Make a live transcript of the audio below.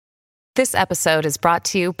This episode is brought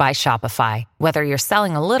to you by Shopify. Whether you're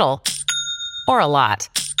selling a little or a lot,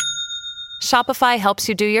 Shopify helps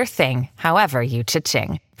you do your thing, however you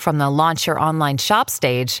cha-ching. From the launch your online shop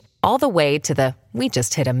stage, all the way to the we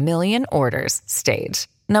just hit 1 million orders stage.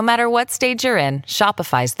 No matter what stage you're in,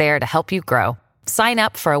 Shopify's there to help you grow. Sign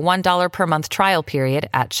up for a $1 per month trial period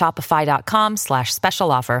at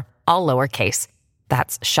shopify.com/special offer, all lowercase.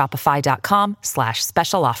 That's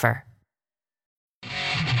shopify.com/special offer.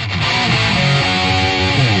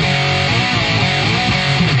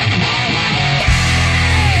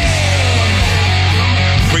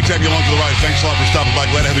 Great to have you along for the ride. Thanks a lot for stopping by.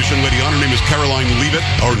 Glad to have this young lady on. Her name is Karoline Leavitt.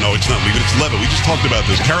 Or no, it's not Leavitt. It's Leavitt. We just talked about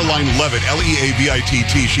this. Karoline Leavitt,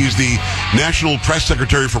 Leavitt. She's the National Press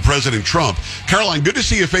Secretary for President Trump. Karoline, good to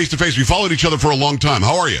see you face to face. We followed each other for a long time.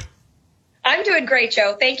 How are you? I'm doing great,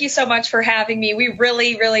 Joe. Thank you so much for having me. We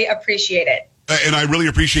really, really appreciate it. And I really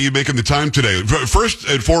appreciate you making the time today. First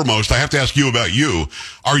and foremost, I have to ask you about you.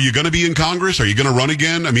 Are you going to be in Congress? Are you going to run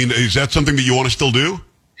again? I mean, is that something that you want to still do?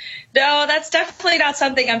 No, that's definitely not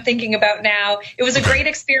something I'm thinking about now. It was a great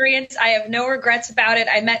experience. I have no regrets about it.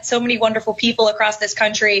 I met so many wonderful people across this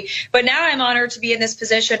country. But now I'm honored to be in this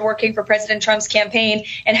position working for President Trump's campaign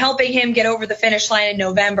and helping him get over the finish line in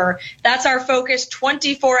November. That's our focus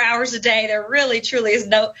 24 hours a day. There really, truly is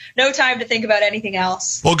no time to think about anything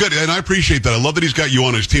else. Well, good. And I appreciate that. I love that he's got you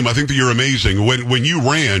on his team. I think that you're amazing. When you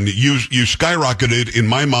ran, you skyrocketed in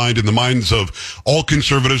my mind, in the minds of all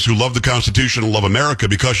conservatives who love the Constitution and love America,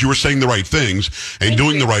 because you were saying the right things and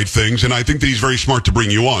doing the right things, and I think that he's very smart to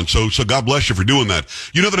bring you on. So God bless you for doing that.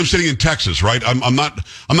 You know that I'm sitting in Texas, right? I'm not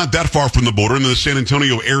that far from the border. I'm in the San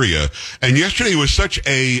Antonio area, and yesterday was such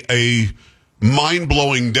a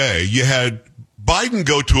mind-blowing day. You had Biden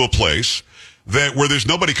go to a place where there's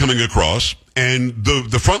nobody coming across, and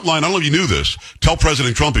the front line, I don't know if you knew this, tell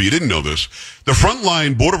President Trump if you didn't know this, the front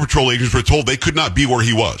line Border Patrol agents were told they could not be where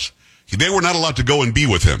he was. They were not allowed to go and be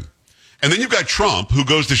with him. And then you've got Trump, who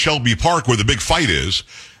goes to Shelby Park, where the big fight is,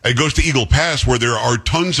 and goes to Eagle Pass, where there are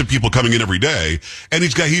tons of people coming in every day, and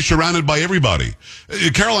he's surrounded by everybody.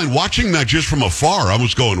 Karoline, watching that just from afar, I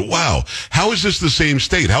was going, wow, how is this the same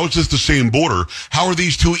state? How is this the same border? How are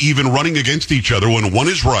these two even running against each other when one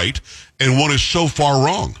is right and one is so far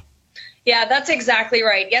wrong? Yeah, that's exactly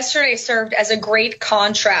right. Yesterday served as a great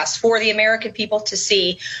contrast for the American people to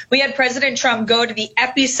see. We had President Trump go to the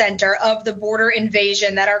epicenter of the border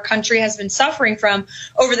invasion that our country has been suffering from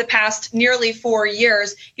over the past nearly 4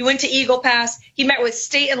 years. He went to Eagle Pass. He met with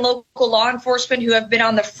state and local law enforcement who have been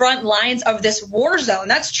on the front lines of this war zone.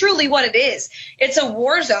 That's truly what it is. It's a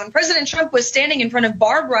war zone. President Trump was standing in front of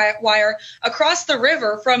barbed wire across the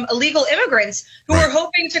river from illegal immigrants who were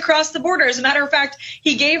hoping to cross the border. As a matter of fact,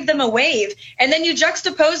 he gave them a wave. And then you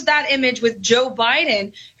juxtapose that image with Joe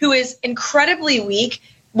Biden, who is incredibly weak,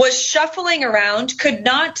 was shuffling around, could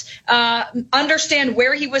not understand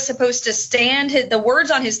where he was supposed to stand. The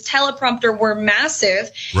words on his teleprompter were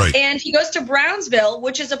massive. Right. And he goes to Brownsville,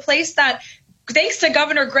 which is a place that, thanks to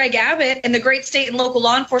Governor Greg Abbott and the great state and local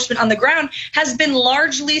law enforcement on the ground, has been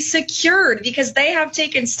largely secured because they have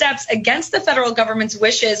taken steps against the federal government's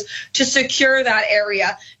wishes to secure that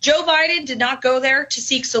area. Joe Biden did not go there to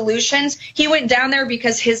seek solutions. He went down there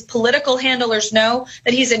because his political handlers know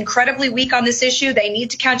that he's incredibly weak on this issue. They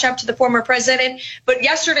need to catch up to the former president. But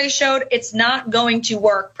yesterday showed it's not going to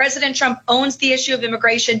work. President Trump owns the issue of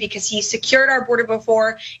immigration because he secured our border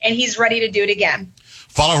before, and he's ready to do it again.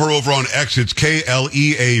 Follow her over on X. It's KLEAVITTNH,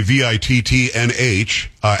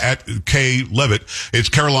 at K Leavitt. It's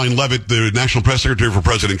Karoline Leavitt, the National Press Secretary for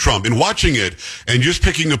President Trump. And watching it and just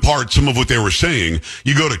picking apart some of what they were saying,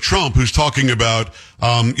 you go to Trump, who's talking about,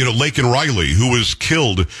 Laken Riley, who was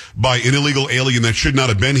killed by an illegal alien that should not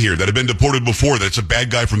have been here, that had been deported before, that's a bad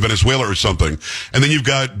guy from Venezuela or something. And then you've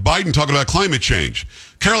got Biden talking about climate change.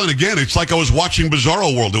 Caroline, again, it's like I was watching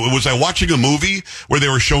Bizarro World. Was I watching a movie where they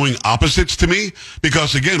were showing opposites to me?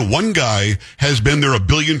 Because, again, one guy has been there 1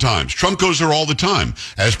 billion times. Trump goes there all the time,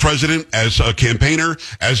 as president, as a campaigner,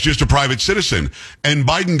 as just a private citizen. And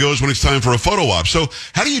Biden goes when it's time for a photo op. So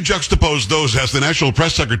how do you juxtapose those as the National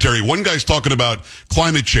Press Secretary? One guy's talking about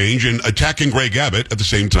climate change and attacking Greg Abbott at the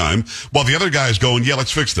same time, while the other guy's going, yeah,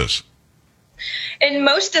 let's fix this. And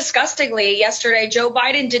most disgustingly, yesterday, Joe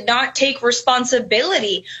Biden did not take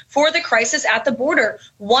responsibility for the crisis at the border.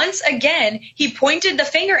 Once again, he pointed the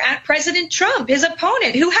finger at President Trump, his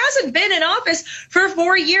opponent, who hasn't been in office for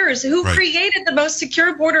 4 years, who created the most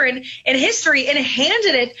secure border in history and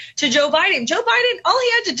handed it to Joe Biden. Joe Biden, all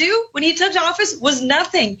he had to do when he took office was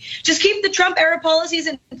nothing. Just keep the Trump-era policies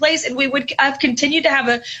in place, and we would have continued to have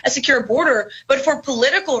a secure border. But for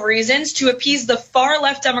political reasons, to appease the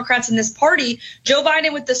far-left Democrats in this party, party, Joe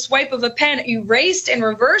Biden, with the swipe of a pen, erased and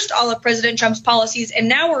reversed all of President Trump's policies, and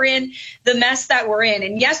now we're in the mess that we're in.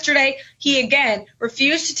 And yesterday, he again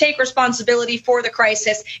refused to take responsibility for the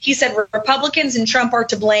crisis. He said Republicans and Trump are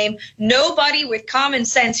to blame. Nobody with common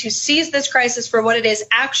sense who sees this crisis for what it is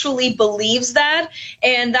actually believes that.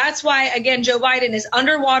 And that's why, again, Joe Biden is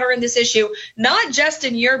underwater in this issue, not just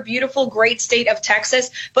in your beautiful, great state of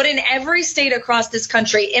Texas, but in every state across this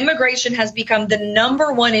country. Immigration has become the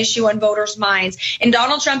 #1 issue on voters' minds, and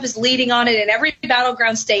Donald Trump is leading on it in every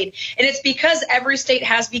battleground state. And it's because every state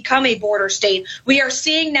has become a border state. We are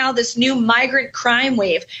seeing now this new migrant crime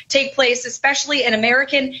wave take place, especially in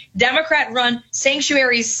American Democrat-run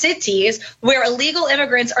sanctuary cities, where illegal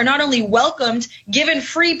immigrants are not only welcomed, given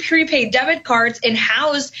free prepaid debit cards, and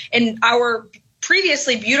housed in our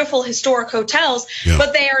previously beautiful historic hotels,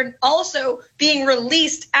 but they are also being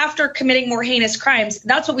released after committing more heinous crimes.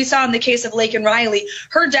 That's what we saw in the case of Laken Riley.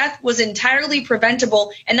 Her death was entirely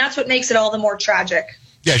preventable, and that's what makes it all the more tragic.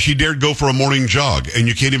 Yeah, she dared go for a morning jog, and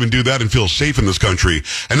you can't even do that and feel safe in this country.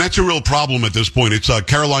 And that's a real problem at this point. It's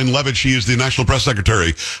Karoline Leavitt. She is the National Press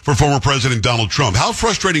Secretary for former President Donald Trump. How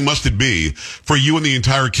frustrating must it be for you and the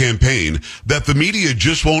entire campaign that the media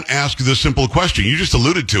just won't ask the simple question? You just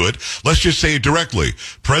alluded to it. Let's just say it directly.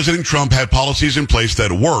 President Trump had policies in place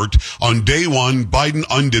that worked. On day one, Biden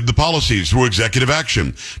undid the policies through executive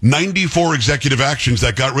action. 94 executive actions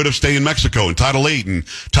that got rid of stay in Mexico and Title 8 and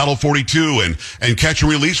Title 42 and catch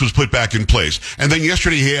and release was put back in place. And then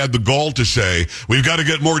yesterday he had the gall to say, we've got to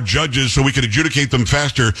get more judges so we can adjudicate them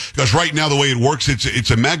faster, because right now the way it works,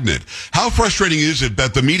 it's a magnet. How frustrating is it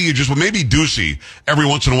that the media just, well, maybe Ducey every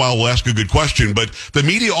once in a while will ask a good question, but the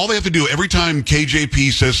media, all they have to do every time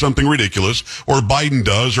KJP says something ridiculous, or Biden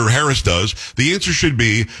does, or Harris does, the answer should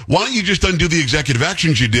be, why don't you just undo the executive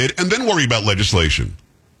actions you did and then worry about legislation?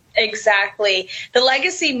 Exactly. The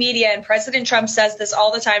legacy media, and President Trump says this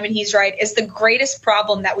all the time, and he's right, is the greatest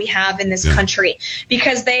problem that we have in this country,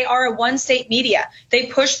 because they are a one-state media. They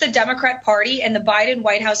push the Democrat Party and the Biden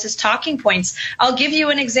White House's talking points. I'll give you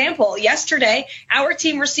an example. Yesterday, our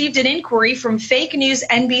team received an inquiry from Fake News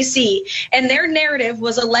NBC, and their narrative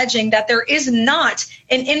was alleging that there is not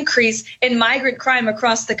an increase in migrant crime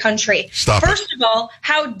across the country. First of all,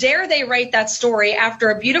 how dare they write that story after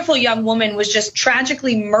a beautiful young woman was just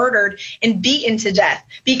tragically murdered and beaten to death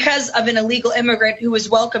because of an illegal immigrant who was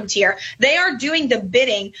welcomed here. They are doing the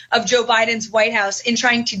bidding of Joe Biden's White House in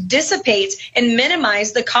trying to dissipate and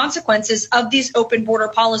minimize the consequences of these open border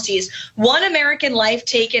policies. One American life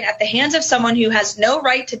taken at the hands of someone who has no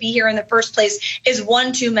right to be here in the first place is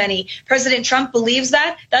one too many. President Trump believes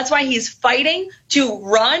that. That's why he's fighting to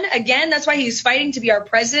run again. That's why he's fighting to be our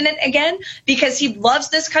president again, because he loves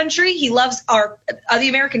this country. He loves the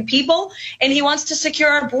American people, and he wants to secure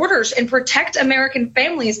our borders and protect American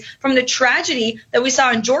families from the tragedy that we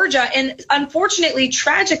saw in Georgia. And unfortunately,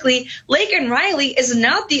 tragically, Laken Riley is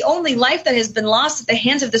not the only life that has been lost at the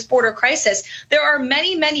hands of this border crisis. There are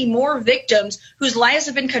many, many more victims whose lives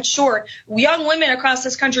have been cut short. Young women across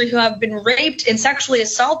this country who have been raped and sexually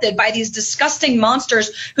assaulted by these disgusting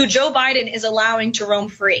monsters who Joe Biden is allowing to roam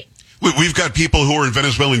free. We've got people who are in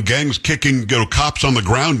Venezuelan gangs kicking cops on the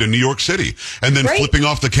ground in New York City and then flipping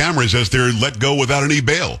off the cameras as they're let go without any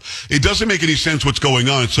bail. It doesn't make any sense what's going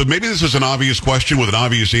on. So maybe this is an obvious question with an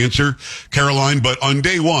obvious answer, Karoline, but on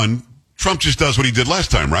day one, Trump just does what he did last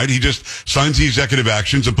time, right? He just signs the executive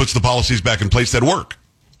actions and puts the policies back in place that work.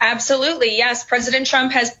 Absolutely, yes. President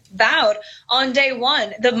Trump has vowed on day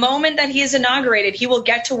one, the moment that he is inaugurated, he will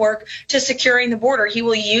get to work to securing the border. He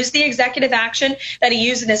will use the executive action that he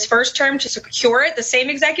used in his first term to secure it, the same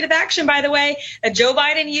executive action, by the way, that Joe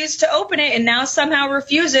Biden used to open it and now somehow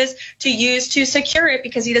refuses to use to secure it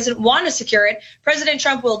because he doesn't want to secure it. President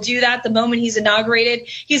Trump will do that the moment he's inaugurated.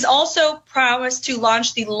 He's also promised to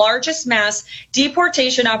launch the largest mass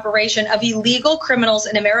deportation operation of illegal criminals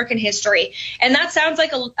in American history. And that sounds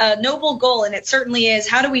like a noble goal, and it certainly is.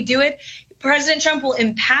 How do we do it? President Trump will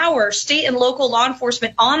empower state and local law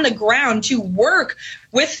enforcement on the ground to work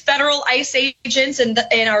with federal ICE agents and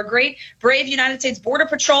our great, brave United States Border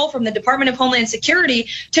Patrol from the Department of Homeland Security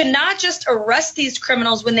to not just arrest these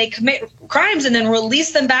criminals when they commit crimes and then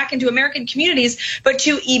release them back into American communities, but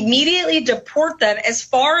to immediately deport them as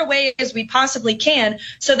far away as we possibly can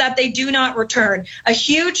so that they do not return. A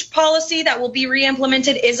huge policy that will be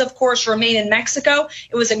re-implemented is, of course, Remain in Mexico.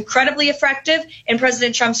 It was incredibly effective in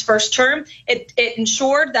President Trump's first term. It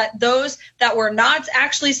ensured that those that were not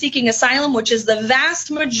actually seeking asylum, which is the vast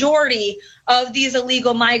vast majority of these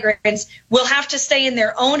illegal migrants will have to stay in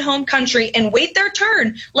their own home country and wait their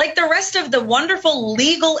turn, like the rest of the wonderful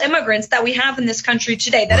legal immigrants that we have in this country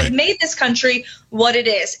today that have made this country what it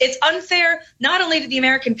is. It's unfair not only to the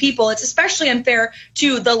American people, it's especially unfair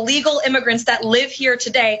to the legal immigrants that live here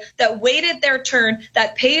today, that waited their turn,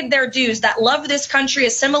 that paid their dues, that love this country,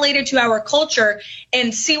 assimilated to our culture,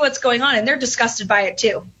 and see what's going on. And they're disgusted by it,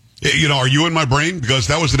 too. You know, are you in my brain? Because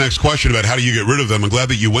that was the next question about how do you get rid of them. I'm glad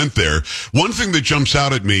that you went there. One thing that jumps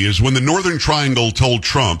out at me is when the Northern Triangle told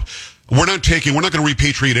Trump, we're not going to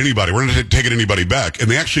repatriate anybody. We're not taking anybody back.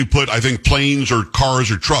 And they actually put, I think, planes or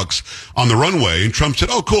cars or trucks on the runway. And Trump said,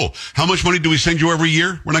 oh, cool. How much money do we send you every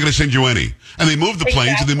year? We're not going to send you any. And they moved the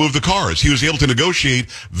planes and they moved the cars. He was able to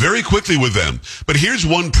negotiate very quickly with them. But here's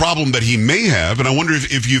one problem that he may have, and I wonder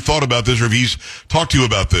if you thought about this or if he's talked to you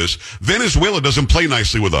about this. Venezuela doesn't play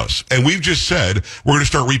nicely with us. And we've just said we're going to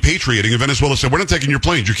start repatriating. And Venezuela said, we're not taking your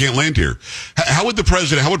planes. You can't land here. How would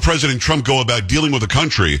President Trump go about dealing with a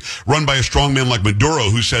country run by a strongman like Maduro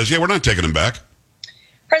who says, yeah, we're not taking him back?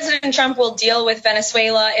 President Trump will deal with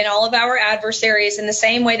Venezuela and all of our adversaries in the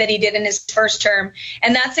same way that he did in his first term,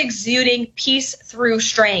 and that's exuding peace through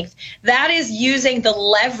strength. That is using the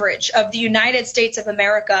leverage of the United States of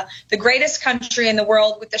America, the greatest country in the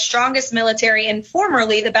world with the strongest military and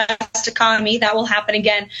formerly the best economy. That will happen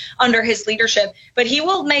again under his leadership. But he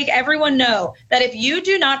will make everyone know that if you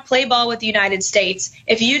do not play ball with the United States,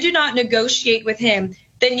 if you do not negotiate with him,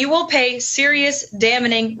 then you will pay serious,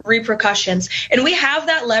 damning repercussions. And we have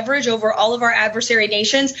that leverage over all of our adversary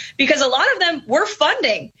nations because a lot of them we're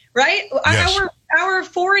funding, right? Yes. Our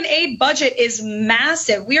foreign aid budget is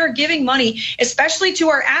massive. We are giving money, especially to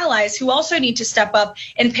our allies who also need to step up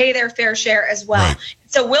and pay their fair share as well. Right.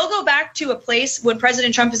 So we'll go back to a place when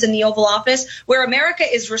President Trump is in the Oval Office where America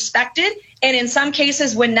is respected and in some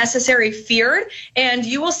cases, when necessary, feared. And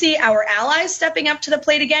you will see our allies stepping up to the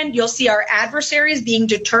plate again. You'll see our adversaries being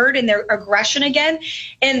deterred in their aggression again.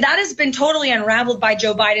 And that has been totally unraveled by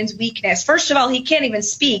Joe Biden's weakness. First of all, he can't even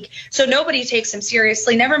speak, so nobody takes him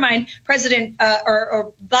seriously. Never mind President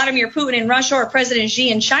or Vladimir Putin in Russia or President Xi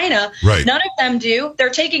in China. Right. None of them do. They're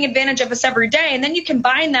taking advantage of us every day. And then you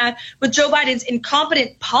combine that with Joe Biden's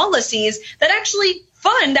incompetent policies that actually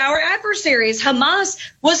fund our adversaries. Hamas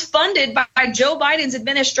was funded by Joe Biden's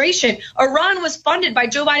administration. Iran was funded by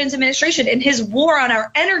Joe Biden's administration in his war on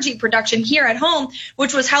our energy production here at home,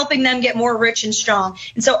 which was helping them get more rich and strong.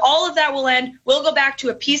 And so all of that will end. We'll go back to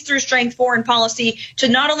a peace through strength foreign policy to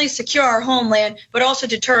not only secure our homeland, but also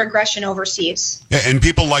deter aggression overseas. Yeah, and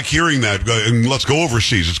people like hearing that. And let's go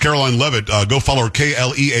overseas. It's Karoline Leavitt. Go follow her,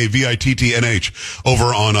 KLEAVITTNH, over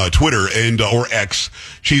on Twitter and or X.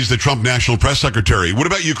 She's the Trump National Press Secretary. What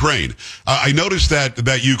about Ukraine? I noticed that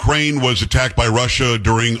Ukraine was attacked by Russia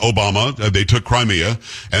during Obama. They took Crimea.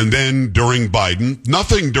 And then during Biden.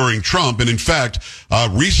 Nothing during Trump. And in fact,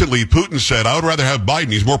 recently Putin said, I would rather have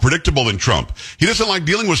Biden. He's more predictable than Trump. He doesn't like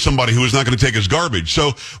dealing with somebody who is not going to take his garbage.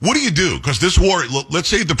 So what do you do? Because this war, let's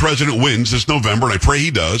say the president wins this November, and I pray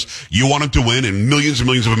he does. You want him to win, and millions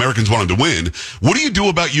of Americans want him to win. What do you do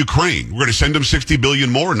about Ukraine? We're going to send him $60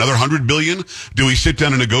 billion more, another $100 billion? Do we sit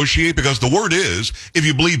down and negotiate? Because the word is, if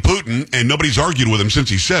you believe Putin, and nobody's argued with him since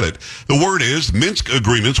he said it, the word is Minsk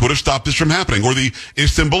agreements would have stopped this from happening, or the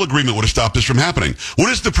Istanbul agreement would have stopped this from happening. What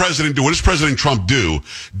does the president do? What does President Trump do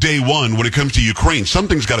day one when it comes to Ukraine?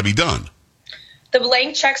 Something's got to be done. The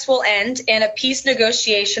blank checks will end and a peace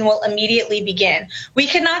negotiation will immediately begin. We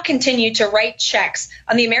cannot continue to write checks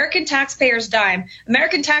on the American taxpayers' dime,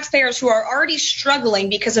 American taxpayers who are already struggling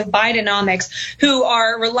because of Bidenomics, who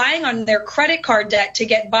are relying on their credit card debt to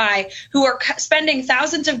get by, who are spending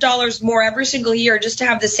thousands of dollars more every single year just to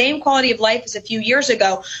have the same quality of life as a few years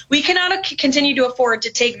ago. We cannot continue to afford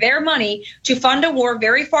to take their money to fund a war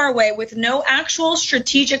very far away with no actual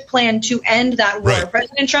strategic plan to end that war. Right.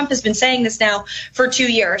 President Trump has been saying this now for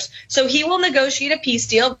 2 years. So he will negotiate a peace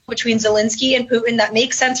deal between Zelensky and Putin that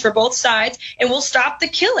makes sense for both sides and will stop the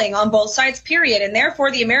killing on both sides, period. And therefore,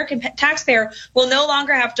 the American taxpayer will no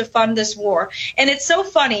longer have to fund this war. And it's so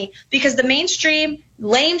funny because the mainstream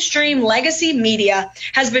lamestream legacy media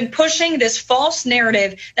has been pushing this false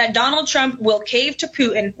narrative that Donald Trump will cave to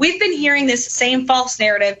Putin. We've been hearing this same false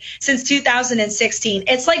narrative since 2016.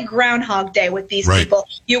 It's like Groundhog Day with these people.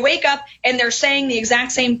 You wake up and they're saying the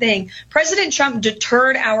exact same thing. President Trump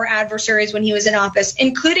deterred our adversaries when he was in office,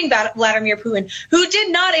 including Vladimir Putin, who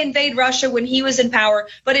did not invade Russia when he was in power,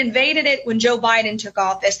 but invaded it when Joe Biden took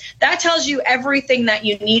office. That tells you everything that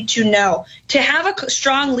you need to know. To have a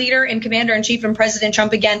strong leader and commander-in-chief in President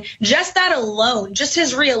President Trump again, just that alone, just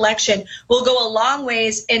his reelection, will go a long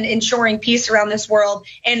ways in ensuring peace around this world.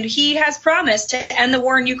 And he has promised to end the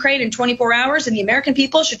war in Ukraine in 24 hours, and the American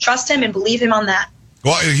people should trust him and believe him on that.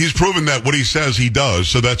 Well, he's proven that what he says he does,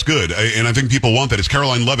 so that's good. And I think people want that. It's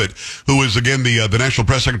Karoline Leavitt, who is, again, the National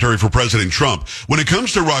Press Secretary for President Trump. When it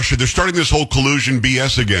comes to Russia, they're starting this whole collusion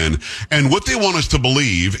BS again. And what they want us to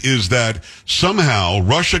believe is that somehow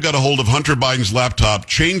Russia got a hold of Hunter Biden's laptop,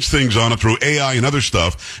 changed things on it through AI and other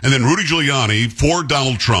stuff, and then Rudy Giuliani, for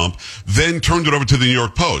Donald Trump, then turned it over to the New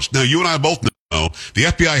York Post. Now, you and I both know the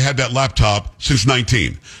FBI had that laptop since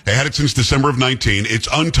 19. They had it since December of 19. It's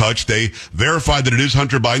untouched. They verified that it is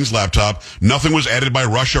Hunter Biden's laptop. Nothing was added by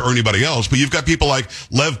Russia or anybody else. But you've got people like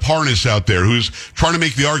Lev Parnas out there who's trying to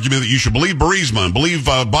make the argument that you should believe Burisma and believe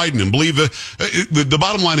Biden and believe the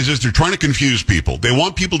bottom line is this: they're trying to confuse people. They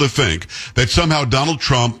want people to think that somehow Donald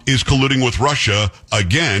Trump is colluding with Russia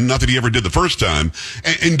again. Not that he ever did the first time.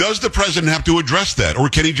 And does the president have to address that, or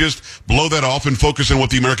can he just blow that off and focus on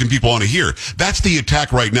what the American people want to hear? That's the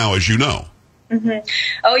attack right now, as you know. Mm-hmm.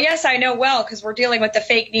 Oh, yes, I know well, because we're dealing with the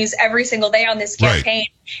fake news every single day on this campaign.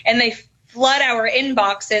 Right. And they flood our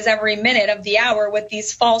inboxes every minute of the hour with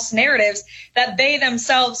these false narratives that they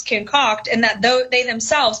themselves concoct, and that they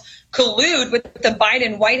themselves collude with the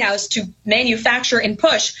Biden White House to manufacture and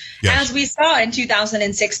push, yes, as we saw in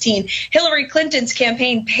 2016. Hillary Clinton's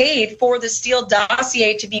campaign paid for the Steele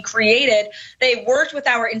dossier to be created. They worked with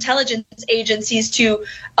our intelligence agencies to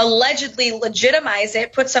allegedly legitimize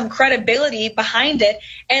it, put some credibility behind it,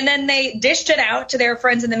 and then they dished it out to their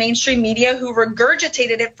friends in the mainstream media who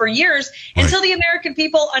regurgitated it for years, right, until the American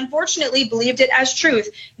people unfortunately believed it as truth.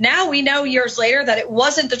 Now we know years later that it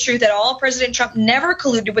wasn't the truth at all. President Trump never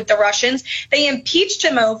colluded with the Russians. They impeached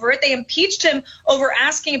him over it. They impeached him over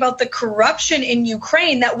asking about the corruption in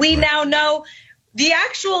Ukraine that we now know the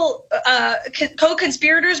actual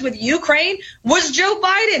co-conspirators with Ukraine was Joe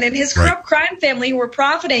Biden and his corrupt crime family, who were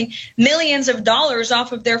profiting millions of dollars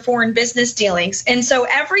off of their foreign business dealings. And so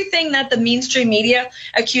everything that the mainstream media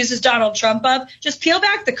accuses Donald Trump of, just peel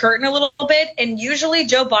back the curtain a little bit, and usually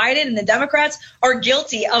Joe Biden and the Democrats are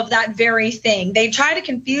guilty of that very thing. They try to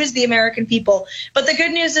confuse the American people. But the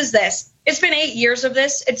good news is this: it's been 8 years of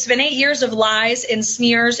this. It's been 8 years of lies and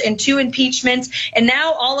smears and 2 impeachments. And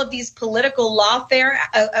now all of these political lawfare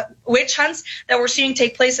witch hunts that we're seeing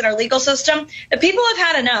take place in our legal system. The people have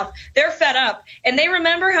had enough. They're fed up. And they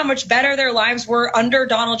remember how much better their lives were under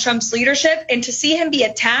Donald Trump's leadership. And to see him be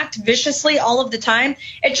attacked viciously all of the time,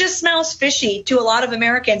 it just smells fishy to a lot of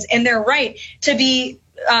Americans. And they're right to be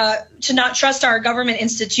to not trust our government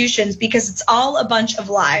institutions, because it's all a bunch of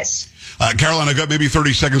lies. Karoline, I've got maybe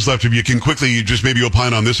 30 seconds left. If you can quickly just maybe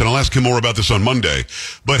opine on this, and I'll ask him more about this on Monday.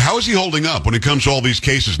 But how is he holding up when it comes to all these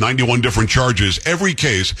cases, 91 different charges? Every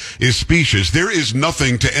case is specious. There is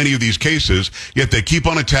nothing to any of these cases, yet they keep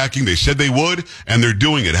on attacking. They said they would, and they're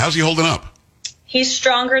doing it. How's he holding up? He's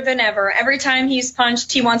stronger than ever. Every time he's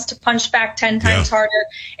punched, he wants to punch back 10 times harder.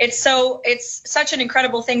 It's such an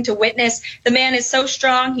incredible thing to witness. The man is so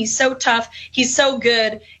strong. He's so tough. He's so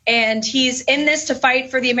good. And he's in this to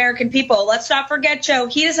fight for the American people. Let's not forget, Joe,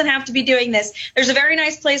 he doesn't have to be doing this. There's a very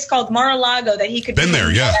nice place called Mar-a-Lago that he could be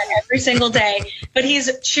there, every single day. But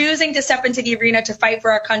he's choosing to step into the arena to fight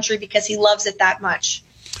for our country because he loves it that much.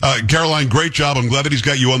 Karoline, great job. I'm glad that he's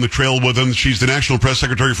got you on the trail with him. She's the National Press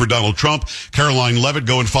Secretary for Donald Trump. Karoline Leavitt,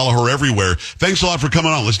 go and follow her everywhere. Thanks a lot for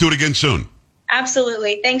coming on. Let's do it again soon.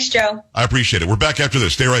 Absolutely. Thanks, Joe. I appreciate it. We're back after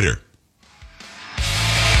this. Stay right here.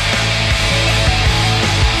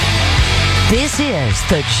 This is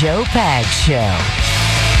the Joe Pags Show.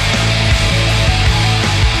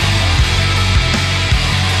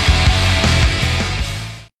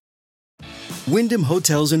 Wyndham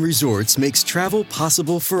Hotels and Resorts makes travel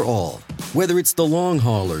possible for all. Whether it's the long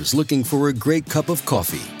haulers looking for a great cup of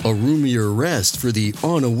coffee, a roomier rest for the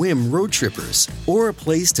on-a-whim road trippers, or a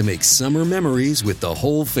place to make summer memories with the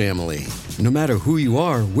whole family. No matter who you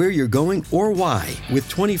are, where you're going, or why, with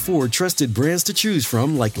 24 trusted brands to choose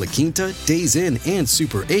from like La Quinta, Days Inn, and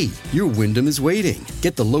Super 8, your Wyndham is waiting.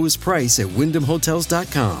 Get the lowest price at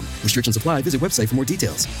WyndhamHotels.com. Restrictions apply. Visit website for more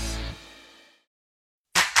details.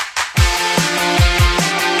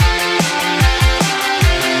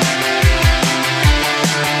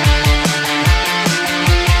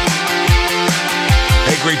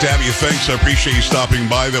 Great to have you. Thanks. I appreciate you stopping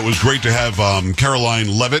by. That was great to have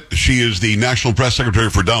Karoline Leavitt. She is the National Press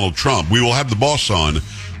Secretary for Donald Trump. We will have the boss on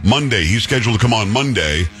Monday. He's scheduled to come on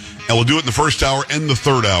Monday. And we'll do it in the first hour and the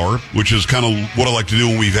third hour, which is kind of what I like to do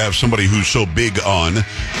when we have somebody who's so big on,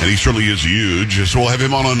 and he certainly is huge. So we'll have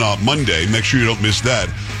him on Monday. Make sure you don't miss that.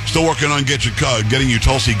 Still working on getting you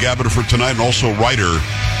Tulsi Gabbard for tonight, and also Ryder.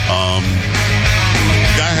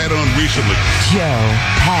 Guy I had on recently. Joe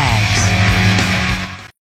Pags.